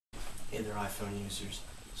Hey there, iPhone users.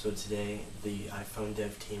 So today the iPhone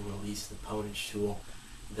dev team released the pwnage tool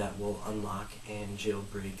that will unlock and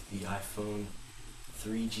jailbreak the iPhone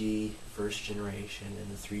 3G first generation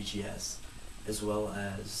and the 3GS, as well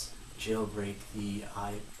as jailbreak the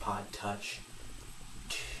iPod Touch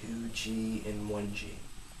 2G and 1G.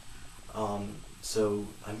 So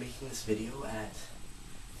I'm making this video at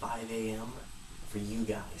 5 a.m. for you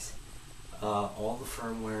guys. All the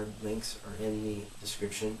firmware links are in the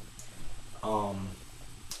description.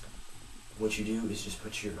 What you do is just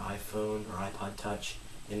put your iPhone or iPod Touch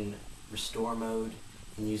in restore mode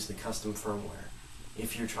and use the custom firmware.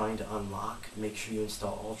 If you're trying to unlock, make sure you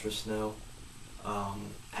install Ultra Snow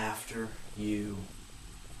after you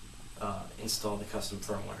install the custom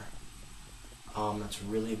firmware. That's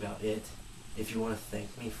really about it. If you want to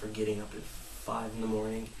thank me for getting up at 5 in the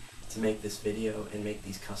morning to make this video and make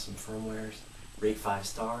these custom firmwares, rate 5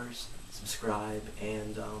 stars, subscribe,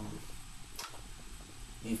 and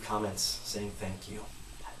leave comments saying thank you.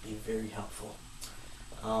 That'd be very helpful.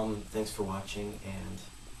 Thanks for watching, and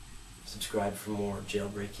subscribe for more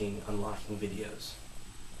jailbreaking, unlocking videos.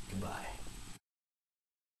 Goodbye.